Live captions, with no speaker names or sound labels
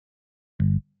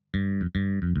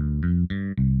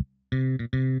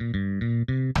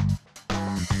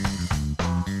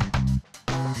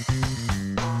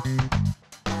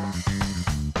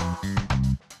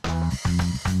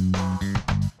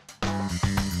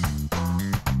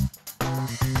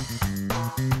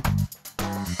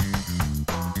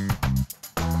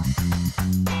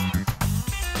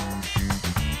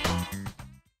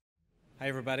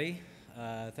everybody.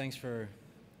 Thanks for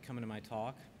coming to my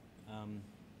talk. I'm going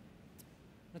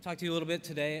to talk to you a little bit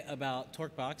today about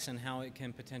TorqueBox and how it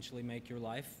can potentially make your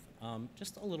life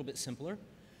just a little bit simpler.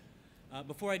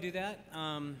 Before I do that,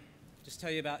 just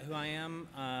tell you about who I am.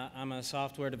 I'm a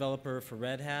software developer for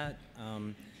Red Hat.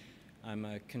 I'm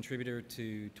a contributor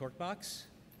to TorqueBox,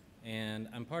 and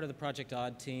I'm part of the Project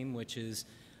Odd team, which is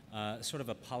sort of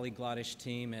a polyglotish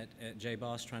team at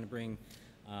JBoss trying to bring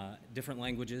different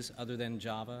languages other than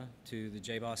Java to the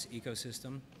JBoss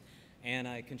ecosystem. And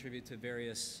I contribute to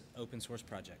various open source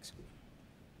projects.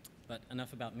 But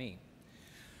enough about me.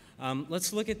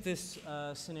 Let's look at this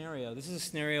scenario. This is a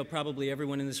scenario probably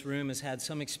everyone in this room has had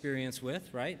some experience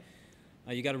with, right?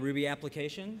 You got a Ruby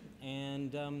application,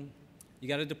 and you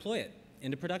got to deploy it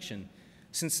into production.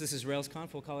 Since this is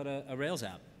RailsConf, we'll call it a Rails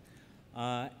app.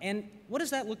 And what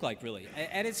does that look like, really?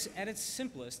 At its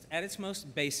simplest, at its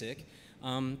most basic,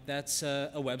 that's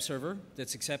a web server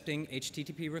that's accepting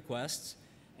HTTP requests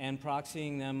and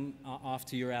proxying them off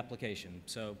to your application.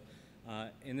 So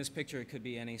in this picture, it could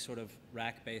be any sort of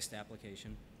rack-based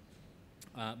application.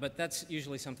 But that's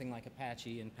usually something like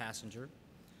Apache and Passenger.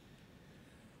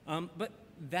 But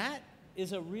that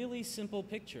is a really simple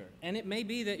picture. And it may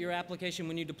be that your application,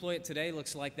 when you deploy it today,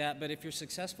 looks like that. But if you're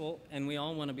successful, and we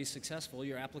all want to be successful,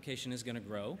 your application is going to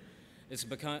grow. It's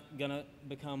going to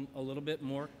become a little bit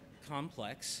more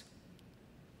complex.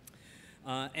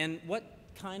 And what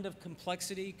kind of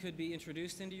complexity could be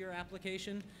introduced into your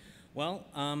application? Well,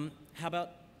 how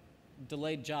about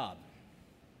delayed job,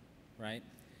 right?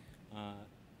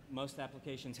 Most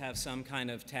applications have some kind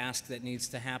of task that needs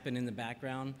to happen in the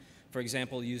background. For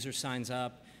example, user signs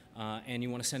up and you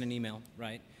want to send an email,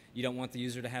 right? You don't want the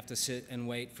user to have to sit and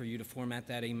wait for you to format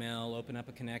that email, open up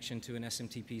a connection to an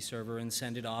SMTP server and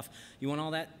send it off. You want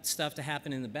all that stuff to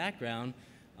happen in the background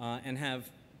and have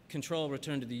control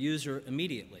returned to the user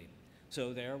immediately.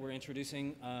 So there we're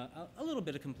introducing a little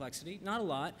bit of complexity, not a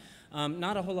lot,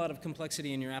 not a whole lot of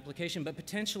complexity in your application, but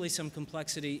potentially some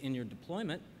complexity in your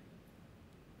deployment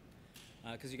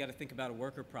because you got to think about a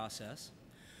worker process.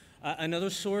 Another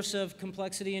source of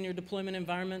complexity in your deployment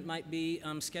environment might be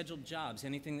scheduled jobs,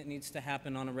 anything that needs to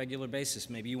happen on a regular basis.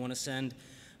 Maybe you want to send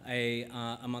a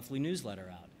monthly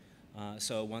newsletter out.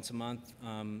 So once a month,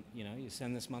 you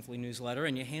send this monthly newsletter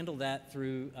and you handle that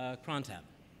through cron tab.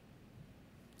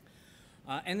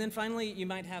 And then finally, you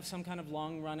might have some kind of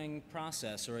long-running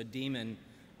process or a daemon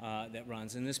that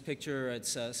runs. In this picture,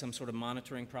 it's some sort of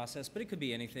monitoring process, but it could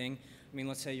be anything. I mean,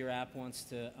 let's say your app wants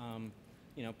to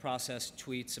process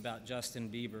tweets about Justin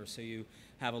Bieber. So you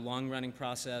have a long-running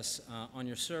process on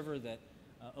your server that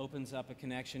opens up a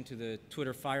connection to the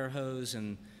Twitter fire hose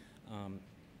and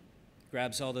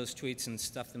grabs all those tweets and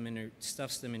stuffs them in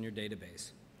your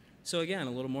database. So again,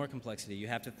 a little more complexity. You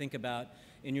have to think about,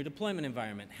 in your deployment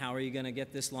environment, how are you going to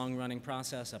get this long-running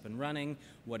process up and running?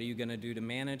 What are you going to do to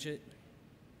manage it?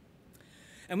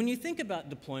 And when you think about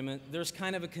deployment, there's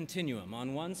kind of a continuum.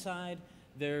 On one side,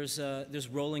 there's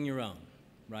rolling your own,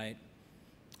 right?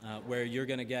 Where you're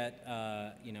going to get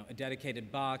a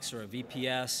dedicated box or a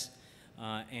VPS,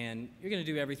 and you're going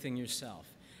to do everything yourself.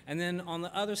 And then on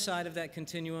the other side of that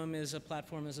continuum is a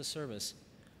platform as a service,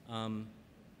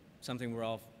 something we're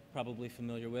all probably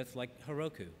familiar with, like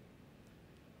Heroku.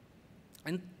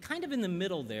 And kind of in the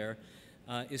middle there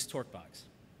is TorqueBox.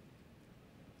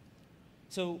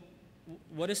 So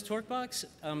what is TorqueBox?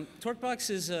 TorqueBox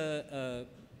is a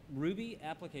Ruby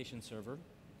application server.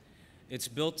 It's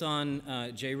built on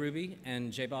JRuby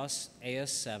and JBoss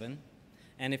AS7.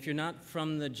 And if you're not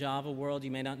from the Java world,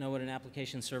 you may not know what an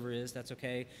application server is. That's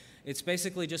okay. It's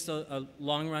basically just a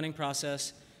long-running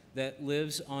process that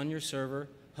lives on your server,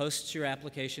 hosts your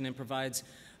application, and provides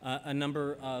a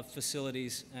number of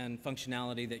facilities and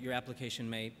functionality that your application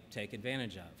may take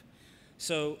advantage of.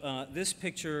 So this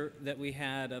picture that we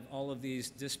had of all of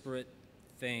these disparate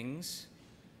things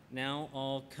now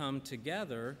all come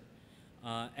together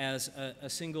as a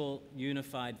single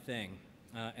unified thing,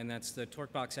 and that's the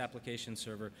TorqueBox application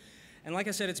server. And like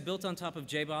I said, it's built on top of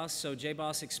JBoss, so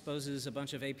JBoss exposes a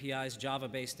bunch of APIs,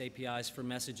 Java-based APIs for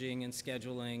messaging and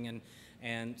scheduling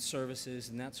and services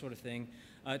and that sort of thing.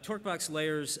 TorqueBox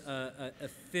layers a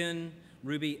thin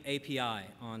Ruby API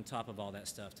on top of all that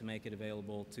stuff to make it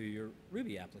available to your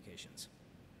Ruby applications.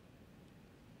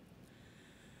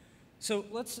 So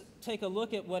let's take a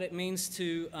look at what it means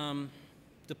to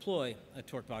deploy a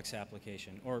TorqueBox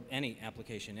application, or any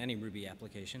application, any Ruby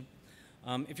application.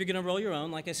 If you're going to roll your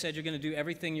own, like I said, you're going to do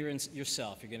everything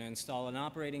yourself. You're going to install an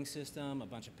operating system, a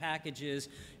bunch of packages,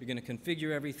 you're going to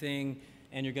configure everything,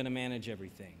 and you're going to manage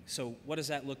everything. So what does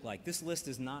that look like? This list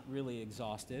is not really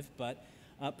exhaustive, but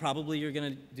Probably you're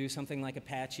going to do something like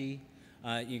Apache.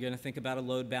 You're going to think about a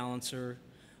load balancer.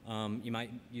 You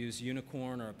might use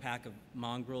Unicorn or a pack of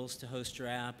mongrels to host your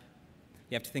app.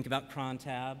 You have to think about cron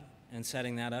tab and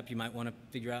setting that up. You might want to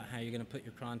figure out how you're going to put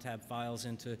your cron tab files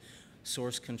into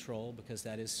source control, because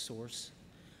that is source.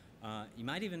 You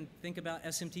might even think about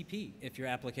SMTP if your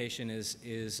application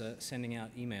is sending out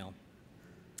email.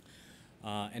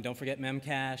 And don't forget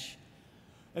memcache.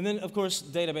 And then, of course,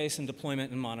 database and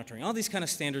deployment and monitoring. All these kind of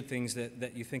standard things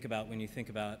that you think about when you think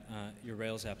about your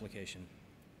Rails application.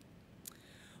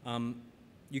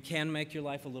 You can make your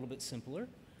life a little bit simpler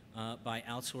by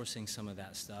outsourcing some of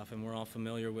that stuff. And we're all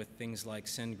familiar with things like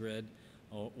SendGrid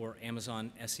or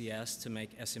Amazon SES to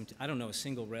make SMT. I don't know a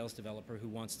single Rails developer who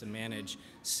wants to manage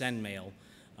SendMail.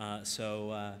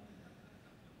 So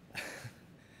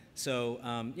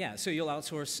you'll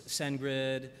outsource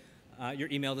SendGrid, your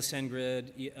email to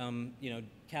SendGrid.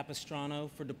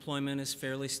 Capistrano for deployment is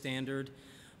fairly standard.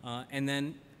 And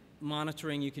then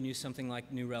monitoring, you can use something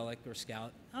like New Relic or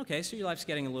Scout. Okay, so your life's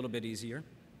getting a little bit easier.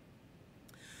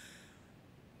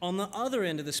 On the other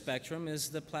end of the spectrum is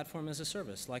the platform as a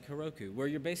service, like Heroku, where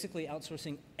you're basically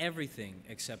outsourcing everything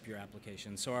except your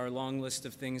application. So our long list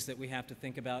of things that we have to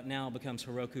think about now becomes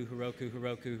Heroku, Heroku,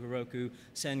 Heroku, Heroku,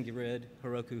 SendGrid,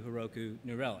 Heroku, Heroku,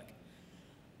 New Relic.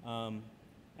 And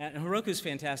Heroku is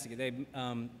fantastic. They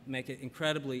make it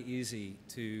incredibly easy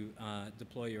to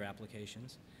deploy your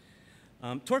applications.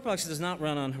 TorqueBox does not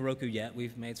run on Heroku yet.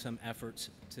 We've made some efforts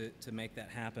to make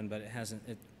that happen, but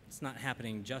it's not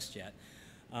happening just yet.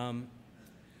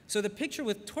 So the picture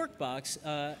with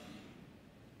TorqueBox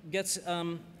gets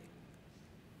a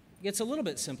little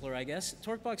bit simpler, I guess.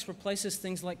 TorqueBox replaces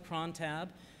things like cron tab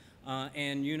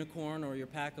and Unicorn or your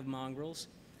pack of mongrels.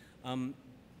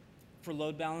 For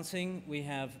load balancing, we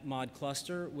have mod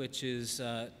cluster, which is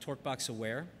TorqueBox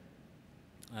aware.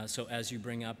 So as you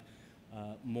bring up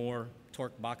more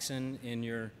TorqueBoxen in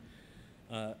your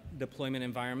deployment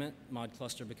environment, mod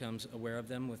cluster becomes aware of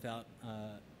them without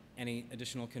any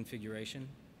additional configuration.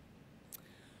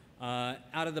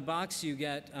 Out of the box, you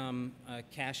get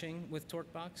caching with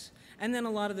TorqueBox, and then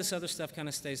a lot of this other stuff kind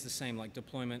of stays the same, like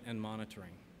deployment and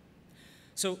monitoring.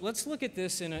 So let's look at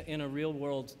this in a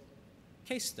real-world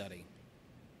case study.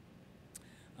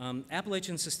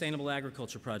 Appalachian Sustainable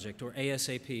Agriculture Project, or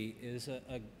ASAP, is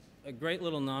a great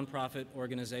little nonprofit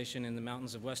organization in the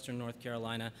mountains of western North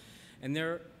Carolina, and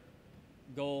their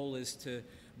goal is to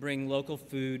bring local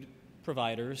food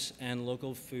providers and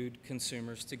local food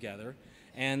consumers together.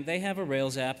 And they have a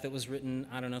Rails app that was written,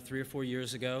 I don't know, 3 or 4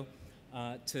 years ago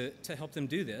to help them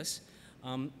do this.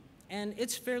 And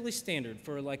it's fairly standard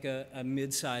for like a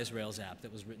mid-size Rails app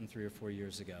that was written 3 or 4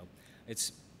 years ago.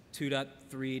 It's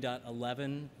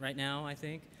 2.3.11 right now, I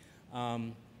think.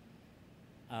 And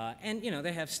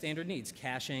they have standard needs,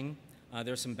 caching.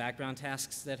 There's some background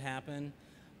tasks that happen.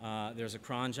 There's a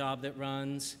cron job that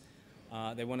runs.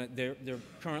 They're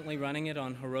currently running it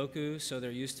on Heroku, so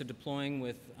they're used to deploying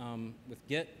with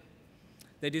Git.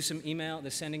 They do some email,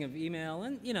 the sending of email,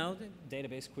 and the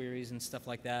database queries and stuff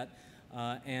like that,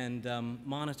 and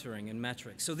monitoring and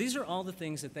metrics. So these are all the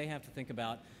things that they have to think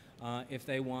about if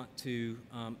they want to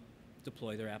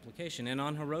deploy their application. And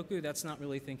on Heroku, that's not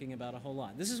really thinking about a whole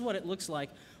lot. This is what it looks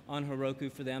like on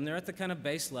Heroku for them. They're at the kind of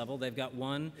base level. They've got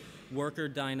one worker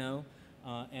dyno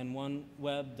and one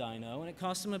web dyno, and it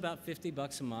costs them about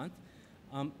 $50 a month.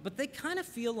 But they kind of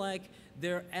feel like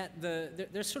they're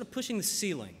sort of pushing the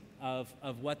ceiling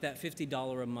of what that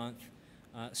 $50 a month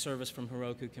service from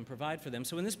Heroku can provide for them.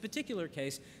 So in this particular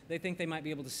case, they think they might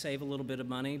be able to save a little bit of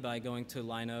money by going to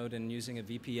Linode and using a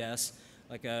VPS.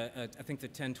 Like I think the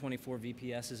 1024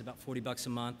 VPS is about $40 a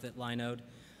month at Linode.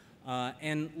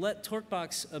 And let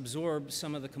TorqueBox absorb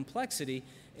some of the complexity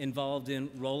involved in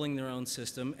rolling their own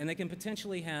system, and they can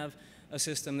potentially have a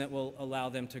system that will allow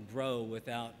them to grow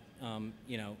without,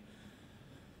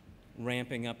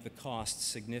 ramping up the costs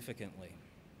significantly.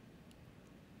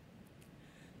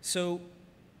 So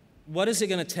what is it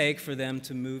going to take for them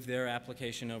to move their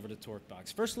application over to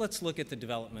TorqueBox? First, let's look at the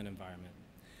development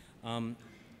environment.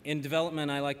 In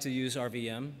development, I like to use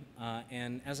RVM,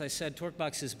 and as I said,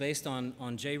 TorqueBox is based on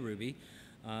JRuby,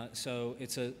 so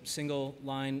it's a single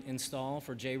line install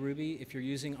for JRuby. If you're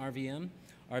using RVM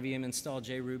install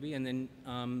JRuby, and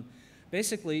then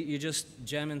basically you just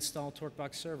gem install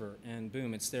TorqueBox server, and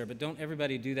boom, it's there. But don't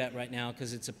everybody do that right now,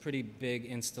 because it's a pretty big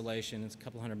installation. It's a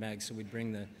couple hundred megs, so we'd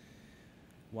bring the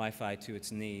Wi-Fi to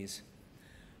its knees.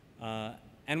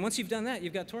 And once you've done that,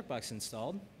 you've got TorqueBox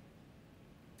installed.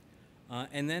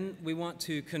 And then we want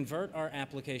to convert our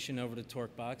application over to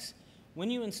TorqueBox. When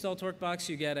you install TorqueBox,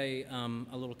 you get a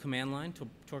little command line,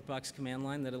 TorqueBox command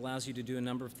line, that allows you to do a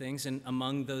number of things. And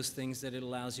among those things that it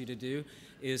allows you to do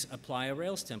is apply a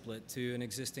Rails template to an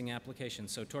existing application.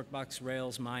 So TorqueBox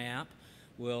Rails My App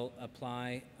will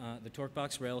apply the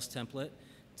TorqueBox Rails template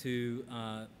to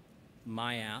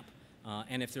My App.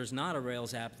 And if there's not a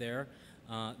Rails app there,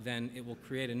 then it will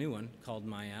create a new one called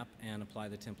My App and apply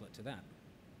the template to that.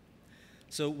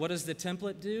 So what does the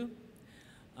template do?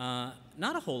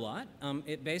 Not a whole lot.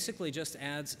 It basically just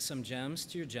adds some gems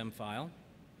to your gem file,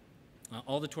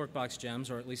 all the TorqueBox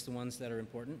gems, or at least the ones that are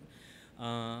important,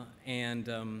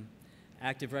 and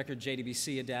active record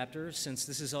JDBC adapter. Since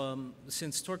this is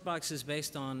since TorqueBox is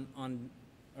based on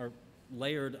or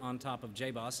layered on top of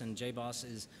JBoss, and JBoss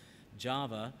is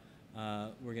Java,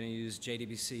 we're going to use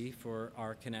JDBC for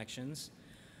our connections.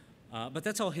 But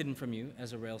that's all hidden from you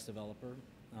as a Rails developer.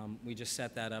 We just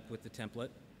set that up with the template.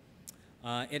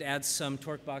 It adds some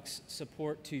TorqueBox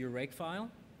support to your rake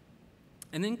file,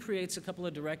 and then creates a couple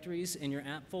of directories in your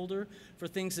app folder for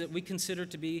things that we consider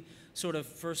to be sort of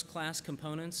first-class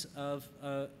components of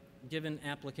a given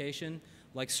application,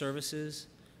 like services,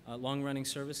 long-running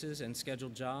services, and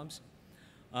scheduled jobs.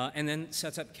 And then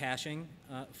sets up caching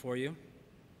for you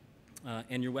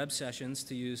and your web sessions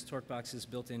to use TorqueBox's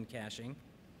built-in caching.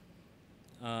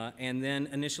 And then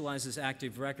initializes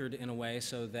active record in a way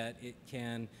so that it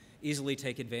can easily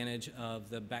take advantage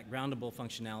of the backgroundable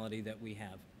functionality that we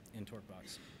have in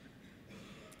TorqueBox.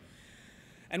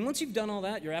 And once you've done all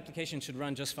that, your application should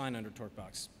run just fine under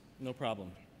TorqueBox. No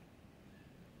problem.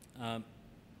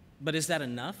 But is that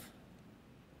enough?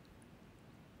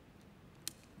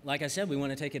 Like I said, we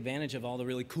want to take advantage of all the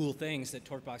really cool things that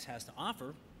TorqueBox has to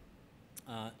offer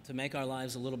to make our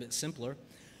lives a little bit simpler.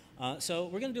 So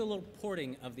we're going to do a little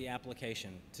porting of the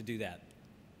application to do that.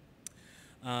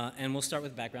 And we'll start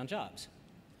with background jobs.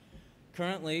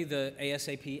 Currently, the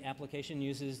ASAP application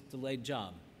uses delayed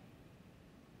job.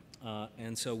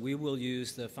 And so we will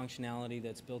use the functionality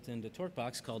that's built into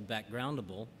TorqueBox called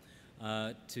backgroundable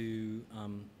to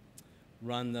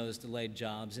run those delayed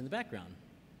jobs in the background.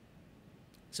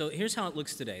 So here's how it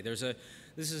looks today. This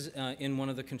is in one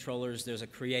of the controllers. There's a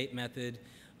create method,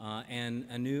 and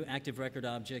a new active record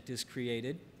object is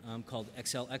created called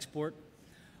Excel export.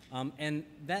 And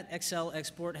that Excel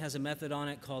export has a method on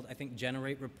it called, I think,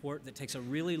 generate report that takes a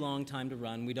really long time to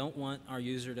run. We don't want our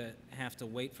user to have to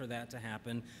wait for that to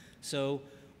happen. So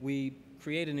we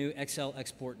create a new Excel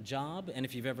export job, and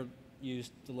if you've ever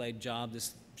used delayed job,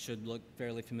 this should look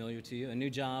fairly familiar to you. A new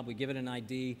job, we give it an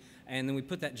ID, and then we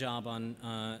put that job on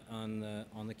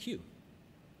the queue.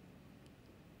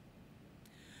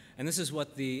 And this is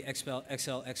what the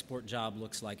Excel export job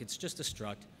looks like. It's just a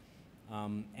struct.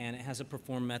 And it has a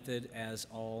perform method, as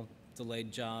all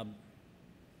delayed job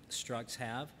structs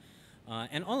have.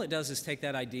 And all it does is take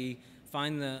that ID,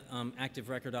 find the active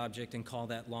record object, and call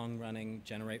that long-running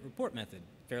generate report method.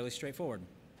 Fairly straightforward.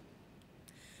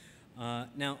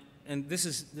 Now, and this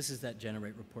is that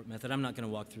generate report method. I'm not going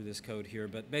to walk through this code here,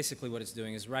 but basically what it's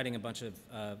doing is writing a bunch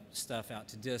of stuff out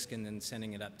to disk and then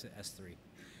sending it up to S3.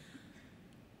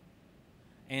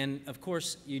 And of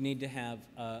course, you need to have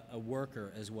a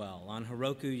worker as well. On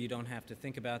Heroku, you don't have to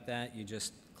think about that. You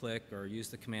just click or use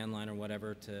the command line or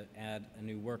whatever to add a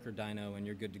new worker dyno, and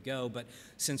you're good to go. But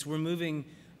since we're moving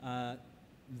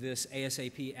this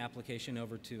ASAP application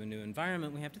over to a new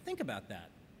environment, we have to think about that.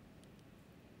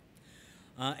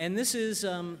 And this is,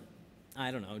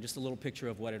 I don't know, just a little picture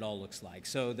of what it all looks like.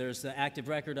 So there's the active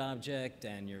record object,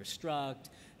 and your struct,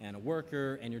 and a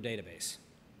worker, and your database.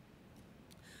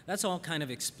 That's all kind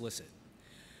of explicit.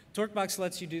 TorqueBox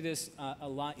lets you do this a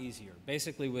lot easier,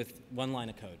 basically with one line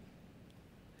of code.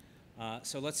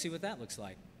 So let's see what that looks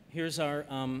like. Here's our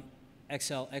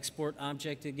Excel export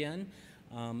object again,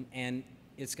 and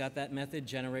it's got that method,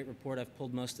 generate report. I've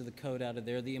pulled most of the code out of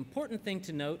there. The important thing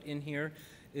to note in here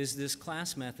is this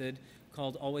class method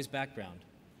called always background.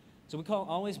 So we call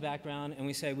always background, and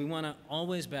we say we want to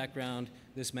always background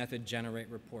this method generate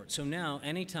report. So now,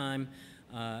 anytime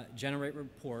generate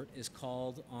report is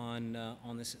called on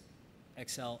this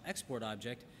Excel export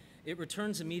object, it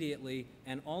returns immediately,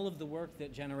 and all of the work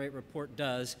that generate report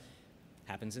does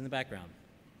happens in the background.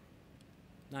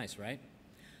 Nice, right?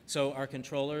 So our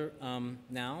controller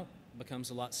now becomes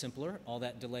a lot simpler. All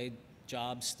that delayed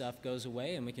job stuff goes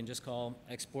away, and we can just call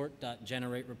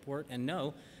export.generateReport and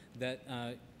know that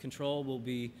control will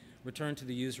be returned to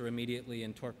the user immediately,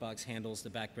 and TorqueBox handles the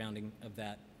backgrounding of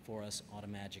that for us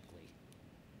automatically.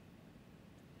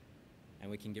 And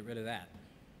we can get rid of that.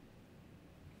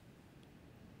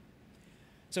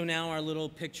 So now our little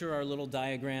picture, our little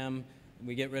diagram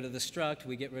We get rid of the struct,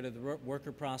 we get rid of the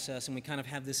worker process, and we kind of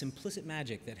have this implicit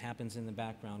magic that happens in the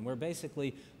background, where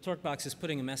basically TorqueBox is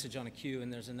putting a message on a queue,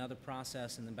 and there's another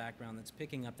process in the background that's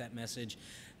picking up that message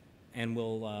and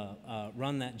will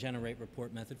run that generate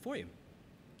report method for you.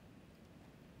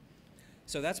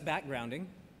 So that's backgrounding,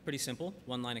 pretty simple,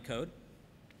 one line of code.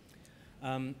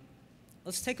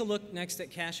 Let's take a look next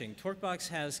at caching. TorqueBox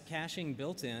has caching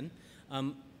built in.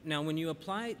 Now, when you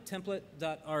apply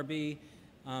template.rb,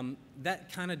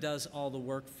 that kind of does all the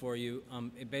work for you.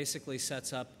 It basically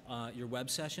sets up your web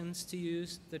sessions to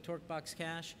use the TorqueBox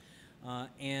cache,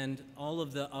 and all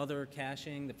of the other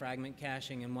caching, the fragment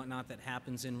caching and whatnot that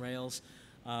happens in Rails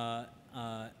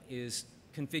is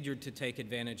configured to take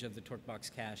advantage of the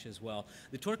TorqueBox cache as well.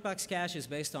 The TorqueBox cache is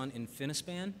based on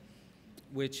Infinispan,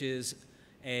 which is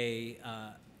a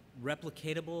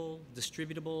replicatable,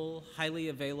 distributable, highly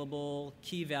available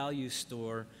key value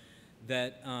store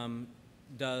that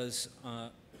does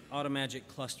automagic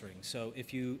clustering. So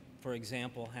if you, for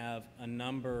example, have a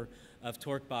number of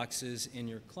TorqueBoxes in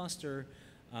your cluster,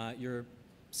 your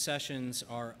sessions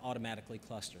are automatically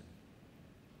clustered.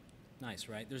 Nice,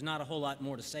 right? There's not a whole lot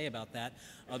more to say about that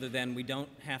other than we don't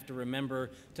have to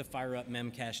remember to fire up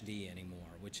memcached anymore,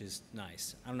 which is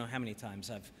nice. I don't know how many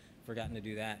times I've forgotten to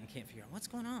do that and can't figure out what's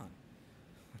going on.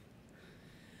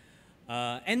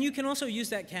 And you can also use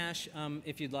that cache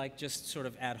if you'd like, just sort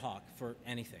of ad hoc for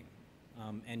anything.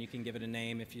 And you can give it a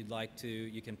name if you'd like to.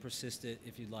 You can persist it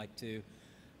if you'd like to.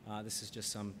 This is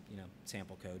just some,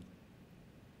 sample code.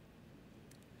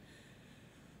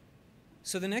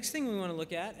 So the next thing we want to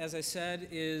look at, as I said,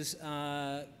 is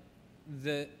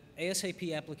the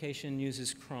ASAP application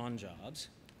uses cron jobs.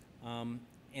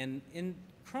 And in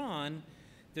cron,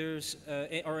 there's,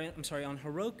 on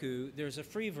Heroku, there's a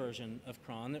free version of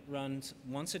cron that runs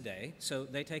once a day, so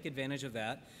they take advantage of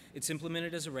that. It's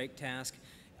implemented as a rake task,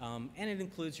 and it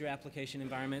includes your application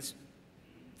environments.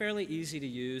 Fairly easy to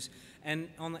use. And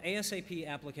on the ASAP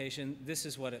application, this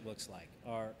is what it looks like,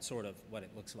 or sort of what it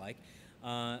looks like.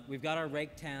 We've got our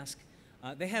rake task.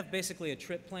 They have basically a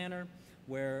trip planner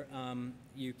where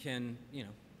you can,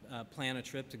 plan a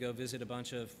trip to go visit a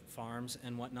bunch of farms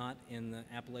and whatnot in the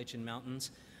Appalachian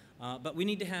Mountains. But we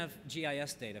need to have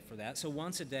GIS data for that. So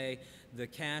once a day, the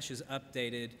cache is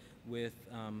updated with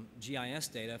GIS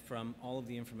data from all of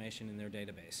the information in their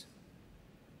database.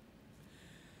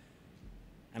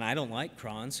 And I don't like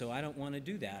cron, so I don't want to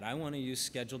do that. I want to use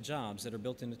scheduled jobs that are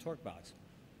built into TorqueBox.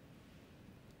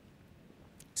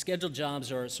 Scheduled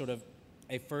jobs are sort of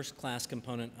a first-class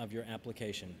component of your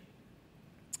application.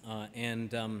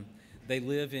 They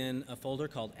live in a folder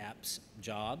called apps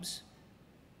jobs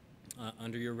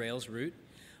under your Rails root.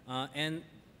 And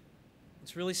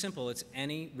it's really simple. It's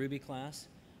any Ruby class.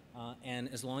 And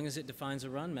as long as it defines a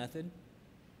run method,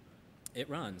 it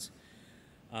runs.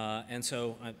 And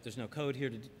so there's no code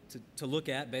here to look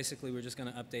at. Basically, we're just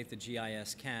going to update the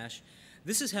GIS cache.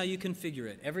 This is how you configure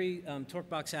it. Every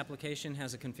TorqueBox application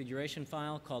has a configuration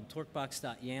file called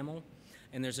torquebox.yaml,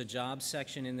 and there's a jobs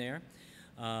section in there.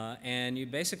 And you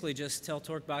basically just tell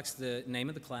TorqueBox the name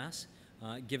of the class,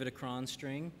 give it a cron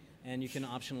string, and you can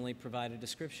optionally provide a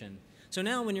description. So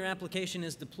now when your application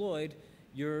is deployed,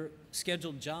 your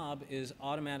scheduled job is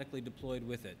automatically deployed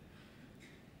with it.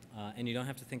 And you don't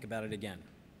have to think about it again.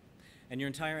 And your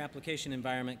entire application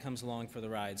environment comes along for the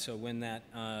ride. So when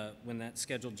that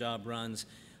scheduled job runs,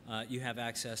 you have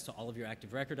access to all of your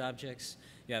active record objects.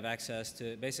 You have access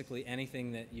to basically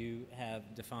anything that you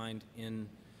have defined in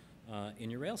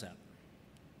your Rails app.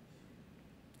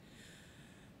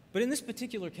 But in this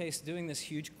particular case, doing this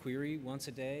huge query once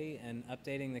a day and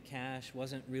updating the cache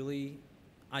wasn't really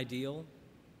ideal.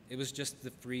 It was just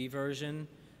the free version.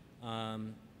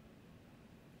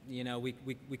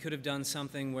 We could have done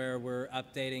something where we're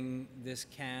updating this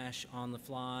cache on the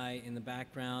fly in the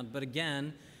background, but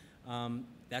again,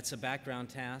 that's a background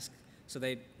task, so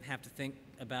they have to think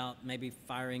about maybe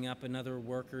firing up another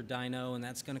worker dyno, and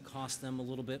that's going to cost them a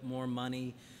little bit more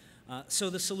money. So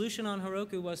the solution on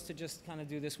Heroku was to just kind of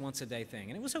do this once a day thing,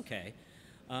 and it was okay,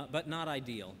 but not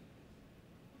ideal.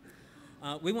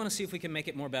 We want to see if we can make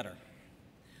it more better.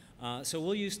 So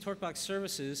we'll use TorqueBox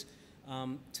services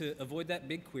to avoid that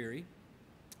big query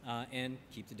and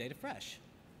keep the data fresh.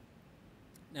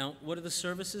 Now, what do the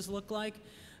services look like?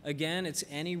 Again, it's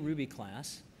any Ruby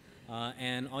class,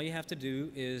 and all you have to do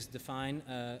is define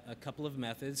a couple of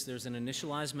methods. There's an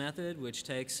initialize method, which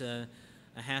takes a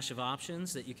hash of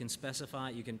options that you can specify.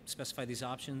 You can specify these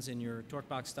options in your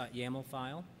torquebox.yaml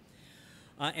file.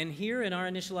 And here in our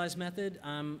initialize method,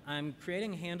 I'm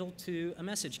creating a handle to a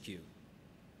message queue,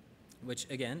 which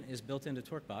again is built into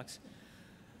TorqueBox.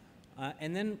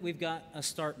 And then we've got a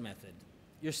start method.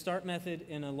 your start method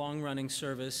in a long-running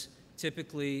service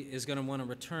typically is going to want to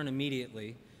return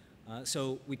immediately.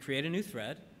 So we create a new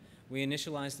thread, we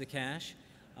initialize the cache,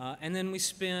 and then we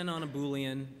spin on a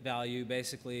Boolean value,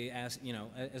 basically, as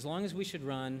long as we should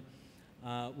run,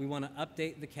 we want to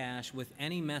update the cache with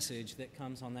any message that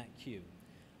comes on that queue.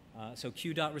 So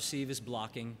queue.receive is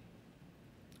blocking.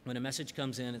 When a message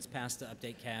comes in, it's passed to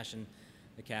update cache, and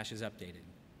the cache is updated.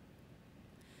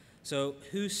 So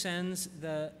who sends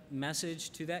the message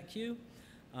to that queue?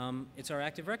 It's our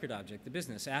active record object, the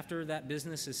business. After that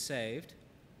business is saved,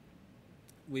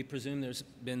 we presume there's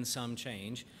been some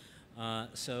change.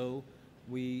 So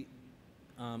we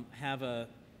have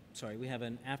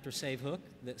an after save hook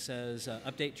that says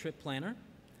update trip planner.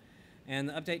 And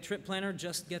the update trip planner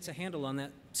just gets a handle on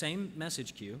that same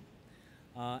message queue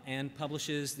and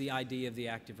publishes the ID of the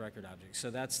active record object. So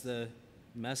that's the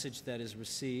message that is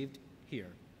received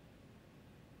here.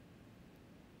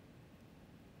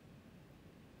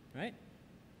 Right?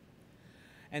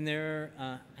 And there,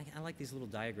 I like these little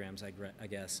diagrams, I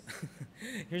guess.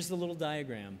 Here's the little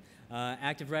diagram.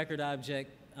 Active record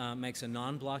object makes a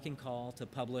non-blocking call to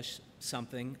publish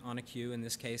something on a queue. In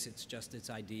this case, it's just its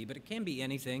ID, but it can be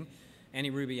anything, any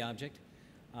Ruby object.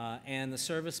 And the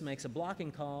service makes a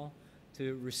blocking call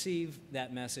to receive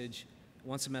that message.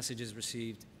 Once the message is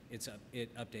received,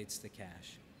 it updates the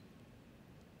cache.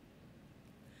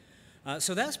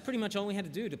 So that's pretty much all we had to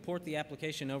do to port the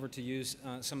application over to use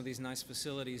some of these nice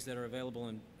facilities that are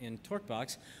available in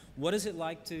TorqueBox. What is it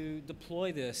like to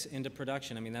deploy this into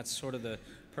production? I mean, that's sort of the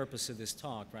purpose of this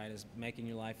talk, right, is making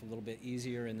your life a little bit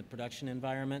easier in the production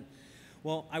environment.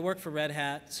 Well, I work for Red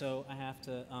Hat, so I have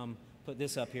to put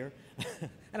this up here.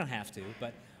 I don't have to,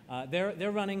 but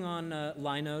they're running on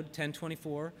Linode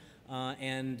 1024,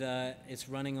 and it's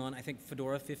running on, I think,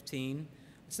 Fedora 15.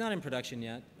 It's not in production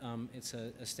yet. It's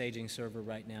a staging server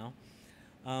right now.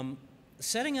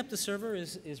 Setting up the server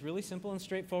is really simple and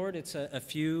straightforward. It's a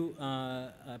few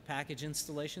package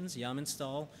installations, yum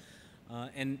install.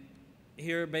 And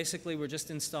here, basically, we're just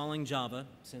installing Java,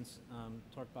 since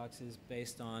TorqueBox is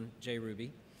based on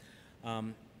JRuby.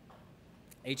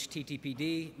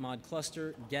 HTTPD, mod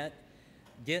cluster, get,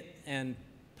 and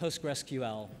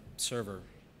PostgreSQL server.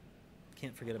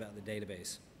 Can't forget about the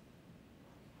database.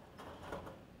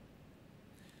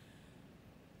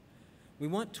 We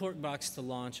want TorqueBox to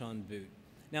launch on boot.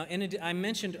 Now, I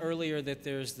mentioned earlier that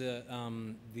there's the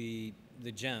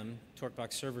gem,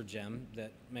 TorqueBox server gem,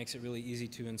 that makes it really easy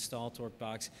to install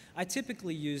TorqueBox. I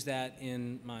typically use that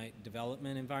in my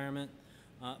development environment,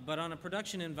 but on a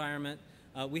production environment,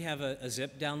 we have a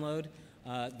zip download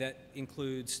that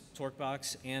includes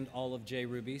TorqueBox and all of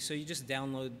JRuby. So you just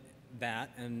download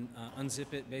that and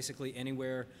unzip it basically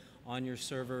anywhere on your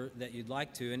server that you'd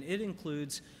like to, and it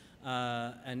includes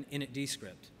an initd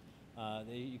script.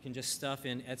 You can just stuff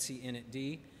in etc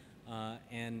initd,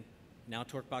 and now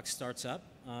TorqueBox starts up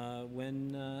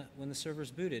when the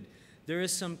server's booted. There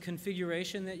is some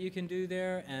configuration that you can do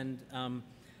there, and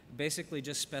basically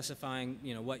just specifying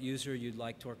what user you'd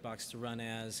like TorqueBox to run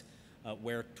as,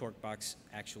 where TorqueBox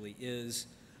actually is,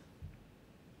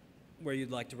 where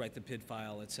you'd like to write the PID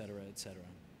file, et cetera, et cetera.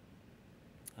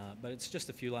 But it's just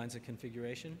a few lines of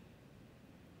configuration.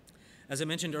 As I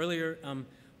mentioned earlier,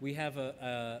 we have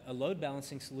a load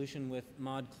balancing solution with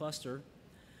mod cluster.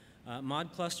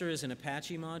 Mod cluster is an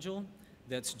Apache module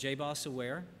that's JBoss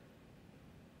aware.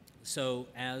 So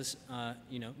as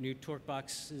new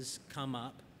TorqueBoxes come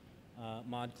up,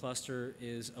 mod cluster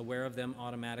is aware of them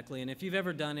automatically. And if you've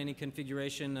ever done any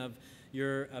configuration of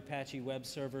your Apache web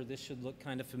server, this should look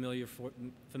kind of familiar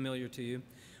to you.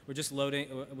 We're just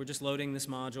loading this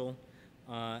module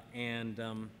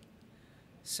and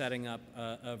setting up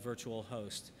a virtual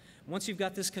host. Once you've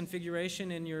got this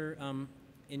configuration in your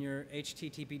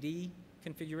HTTPD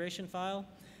configuration file,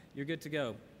 you're good to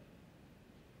go.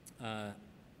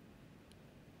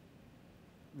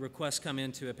 Requests come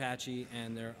into Apache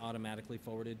and they're automatically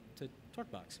forwarded to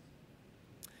TorqueBox.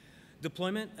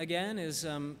 Deployment, again, is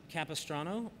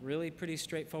Capistrano, really pretty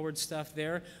straightforward stuff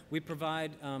there. We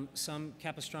provide some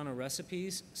Capistrano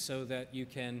recipes so that you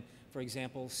can, for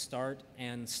example, start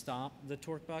and stop the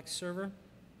TorqueBox server.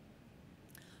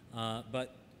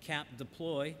 But cap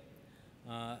deploy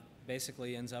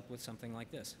basically ends up with something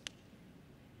like this.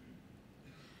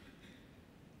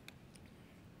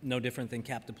 No different than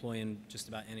cap deploy in just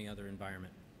about any other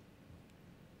environment.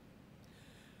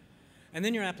 And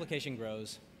then your application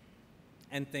grows,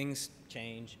 and things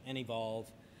change and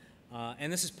evolve.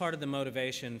 And this is part of the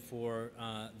motivation for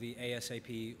the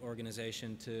ASAP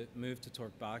organization to move to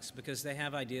TorqueBox, because they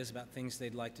have ideas about things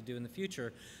they'd like to do in the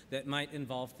future that might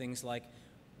involve things like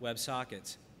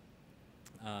WebSockets.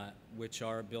 which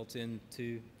are built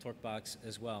into TorqueBox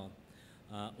as well,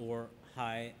 or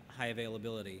high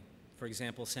availability. For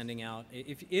example, sending out,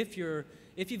 if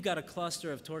you've got a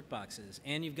cluster of TorqueBoxes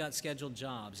and you've got scheduled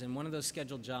jobs, and one of those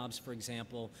scheduled jobs, for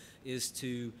example, is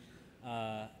to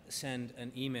send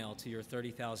an email to your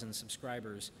 30,000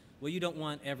 subscribers, well, you don't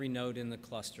want every node in the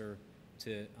cluster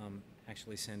to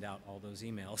actually send out all those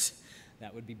emails.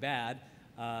 That would be bad.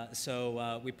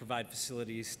 So we provide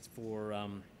facilities for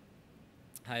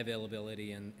high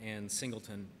availability and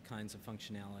singleton kinds of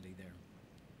functionality there.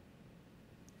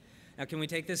 Now, can we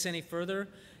take this any further?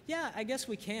 Yeah, I guess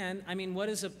we can. I mean, what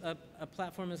is a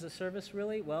platform as a service,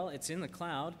 really? Well, it's in the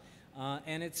cloud,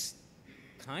 and it's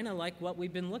kind of like what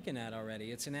we've been looking at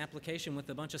already. It's an application with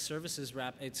a bunch of services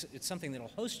wrapped. It's something that will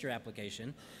host your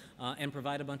application and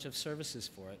provide a bunch of services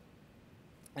for it.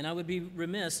 And I would be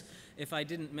remiss if I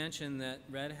didn't mention that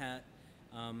Red Hat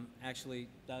actually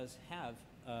does have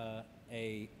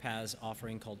a PaaS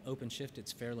offering called OpenShift.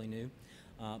 It's fairly new,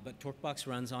 but TorqueBox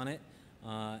runs on it.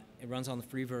 It runs on the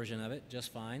free version of it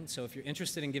just fine. So if you're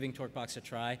interested in giving TorqueBox a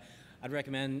try, I'd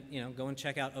recommend go and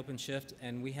check out OpenShift.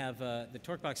 And we have the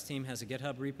TorqueBox team has a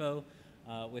GitHub repo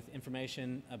with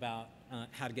information about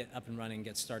how to get up and running,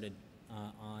 get started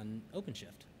on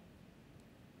OpenShift.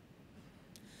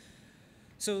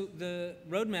 So the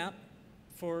roadmap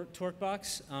for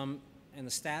TorqueBox and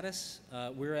the status,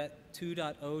 we're at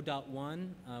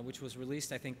 2.0.1, which was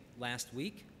released, I think, last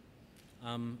week.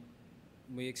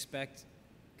 We expect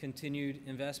continued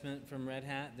investment from Red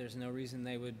Hat. There's no reason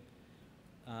they would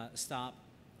stop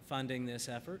funding this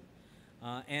effort.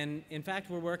 And in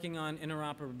fact, we're working on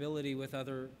interoperability with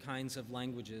other kinds of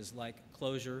languages like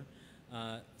Clojure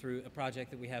through a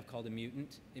project that we have called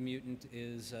Immutant. Immutant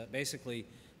is basically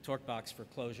TorqueBox for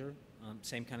Clojure.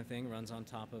 Same kind of thing, runs on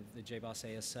top of the JBoss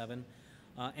AS7.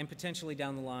 And potentially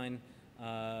down the line,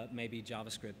 maybe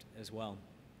JavaScript as well.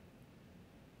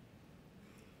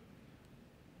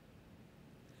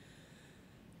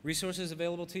 Resources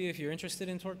available to you if you're interested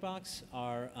in TorqueBox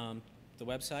are the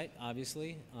website,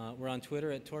 obviously. We're on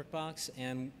Twitter at TorqueBox,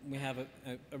 and we have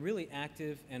a really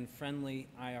active and friendly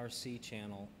IRC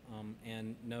channel,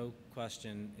 and no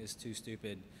question is too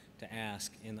stupid to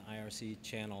ask in the IRC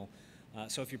channel.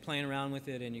 So if you're playing around with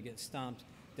it and you get stumped,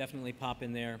 definitely pop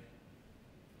in there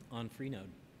on Freenode.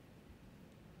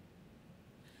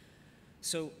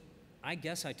 So I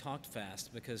guess I talked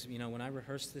fast because, when I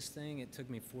rehearsed this thing, it took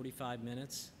me 45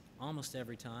 minutes almost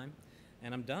every time,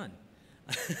 and I'm done.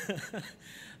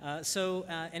 So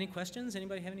any questions?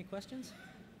 Anybody have any questions?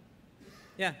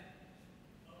 Yeah.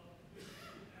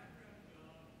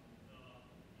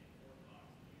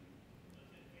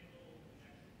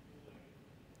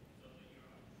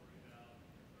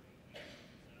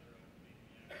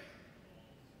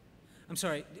 I'm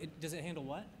sorry, does it handle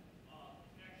what?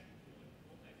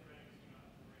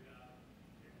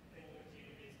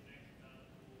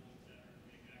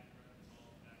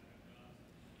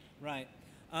 Right.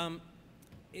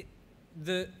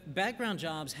 The background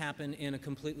jobs happen in a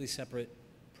completely separate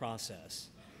process.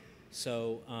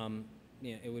 So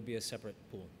it would be a separate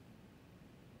pool.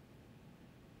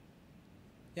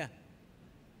 Yeah.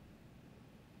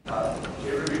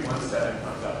 JRuby 1.7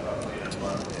 comes out roughly in a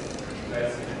month. Are you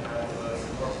guys going to have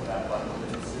support for that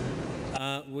bundle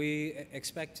soon? We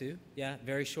expect to, yeah,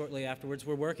 very shortly afterwards.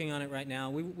 We're working on it right now.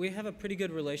 We have a pretty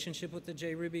good relationship with the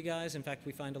JRuby guys. In fact,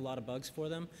 we find a lot of bugs for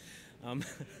them.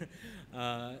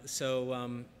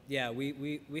 Yeah,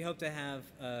 we hope to have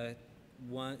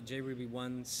JRuby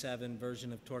 1.7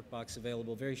 version of TorqueBox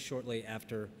available very shortly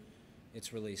after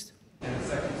it's released. And the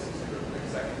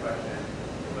second question,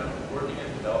 when working in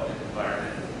a development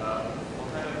environment,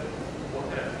 what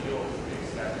kind of feel should we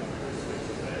expect if we were to switch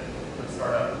to the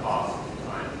startup cost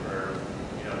time for,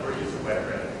 we're using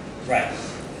WebRick? Right.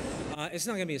 It's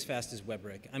not going to be as fast as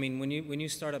WebRick. I mean, when you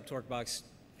start up TorqueBox,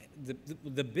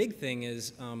 the big thing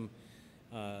is,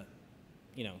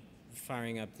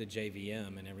 firing up the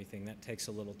JVM and everything. That takes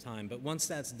a little time. But once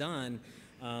that's done,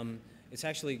 it's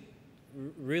actually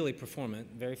really performant,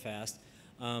 very fast.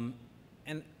 And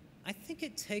I think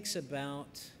it takes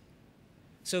about,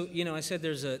 so, I said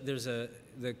there's the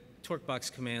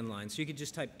TorqueBox command line. So you could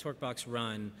just type TorqueBox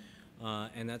run,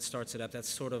 and that starts it up. That's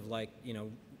sort of like,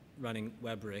 running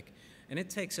WebRick. And it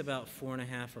takes about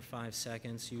 4.5 or 5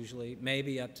 seconds usually,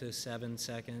 maybe up to 7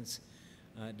 seconds,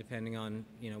 depending on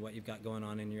what you've got going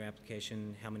on in your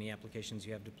application, how many applications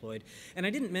you have deployed. And I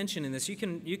didn't mention in this, you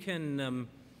can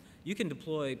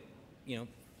deploy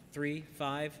 3,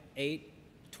 5, 8,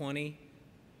 20,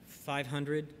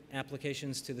 500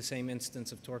 applications to the same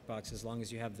instance of TorqueBox as long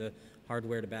as you have the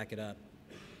hardware to back it up.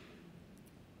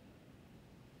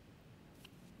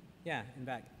 Yeah, in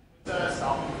back.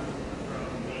 Stopping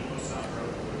from being WebSocket or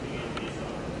being a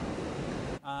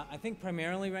WebSocket? I think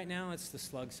primarily right now it's the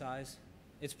slug size.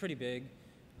 It's pretty big.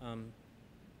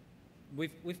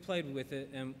 We've played with it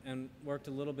and worked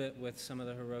a little bit with some of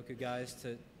the Heroku guys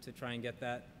to try and get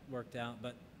that worked out,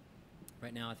 but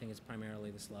right now I think it's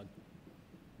primarily the slug.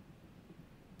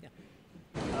 Yeah.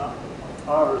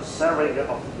 Are serving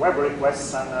of web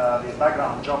requests and the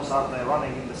background jobs, are they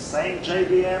running in the same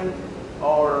JVM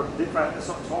or different?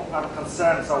 So I'm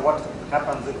concerned, so what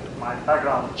happens if my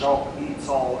background job eats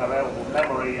all available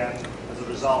memory and as a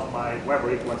result my web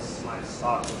requests might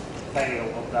start to fail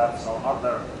of that? So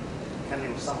can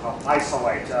you somehow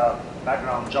isolate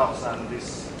background jobs and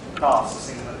these tasks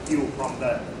in a queue from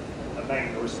the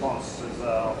main responses?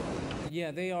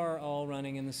 Yeah, they are all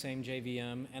running in the same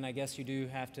JVM, and I guess you do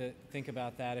have to think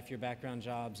about that if your background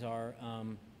jobs are,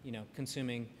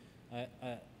 consuming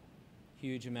a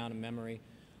huge amount of memory.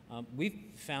 We've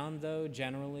found, though,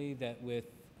 generally that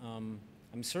with,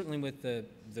 certainly with the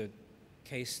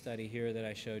case study here that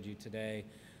I showed you today,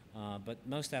 but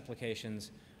most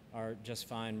applications are just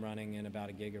fine running in about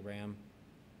 1 gig of RAM,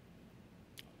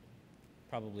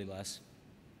 probably less.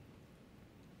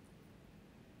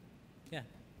 Yeah.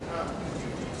 Could you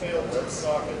detail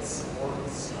WebSockets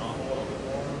supports a little bit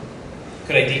more?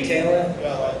 Could I detail it?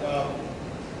 Yeah,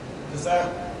 does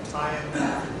that tie into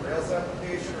the Rails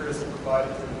application, or is it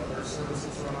provided through another service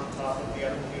that's run on top of the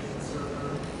application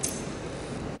server?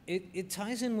 It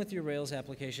ties in with your Rails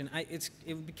application. It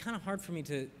would be kind of hard for me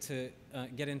to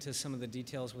get into some of the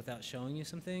details without showing you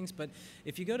some things, but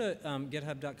if you go to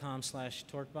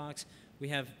github.com/TorqueBox, we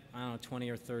have, I don't know, 20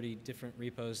 or 30 different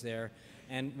repos there,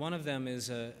 and one of them is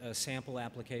a sample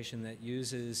application that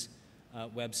uses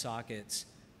WebSockets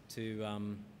to,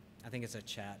 I think it's a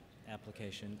chat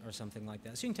application or something like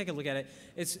that. So you can take a look at it.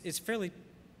 It's fairly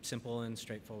simple and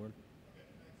straightforward.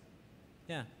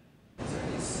 Yeah. Is there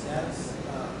any status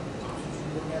options you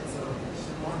look at? So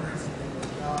just monitoring something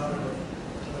with God or with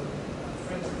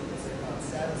friends or people say about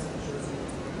status and shows you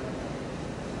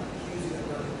queues that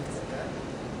run and things like that?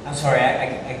 I'm sorry,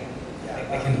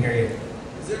 I can hear you.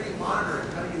 Is there any monitoring?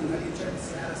 How do you check the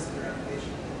status of your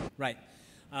application? Right.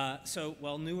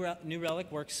 Well, New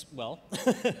Relic works well,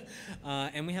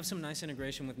 and we have some nice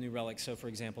integration with New Relic. So, for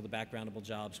example, the backgroundable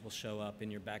jobs will show up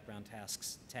in your background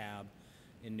tasks tab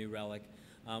in New Relic.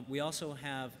 We also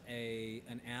have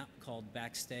an app called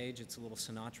Backstage. It's a little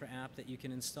Sinatra app that you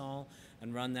can install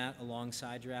and run that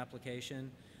alongside your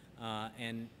application,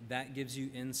 and that gives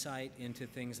you insight into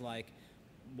things like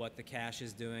what the cache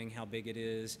is doing, how big it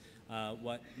is,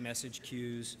 what message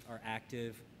queues are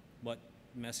active, what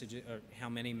messages or how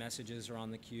many messages are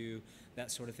on the queue, that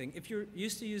sort of thing. If you're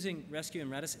used to using Rescue and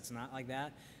Redis, it's not like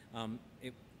that.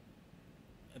 It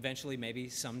eventually, maybe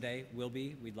someday, will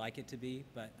be. We'd like it to be,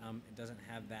 but it doesn't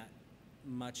have that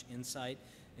much insight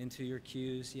into your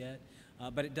queues yet.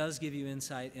 But it does give you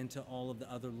insight into all of the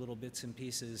other little bits and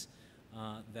pieces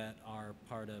that are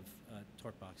part of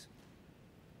TorqueBox.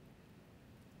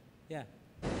 Yeah.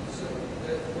 So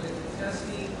with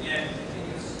testing and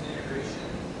continuous integration,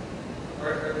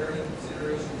 are there any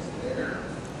considerations there?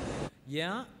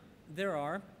 Yeah, there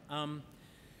are.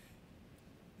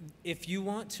 If you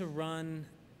want to run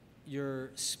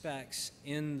your specs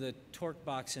in the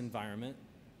TorqueBox environment,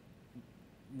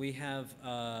 we have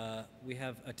a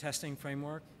testing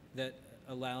framework that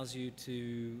allows you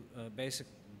to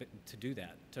to do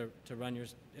that, to run your,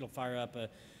 it'll fire up a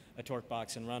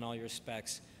TorqueBox and run all your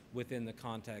specs within the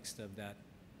context of that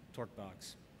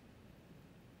TorqueBox.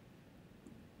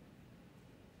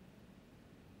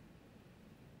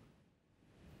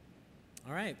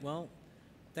 All right, well,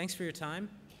 thanks for your time.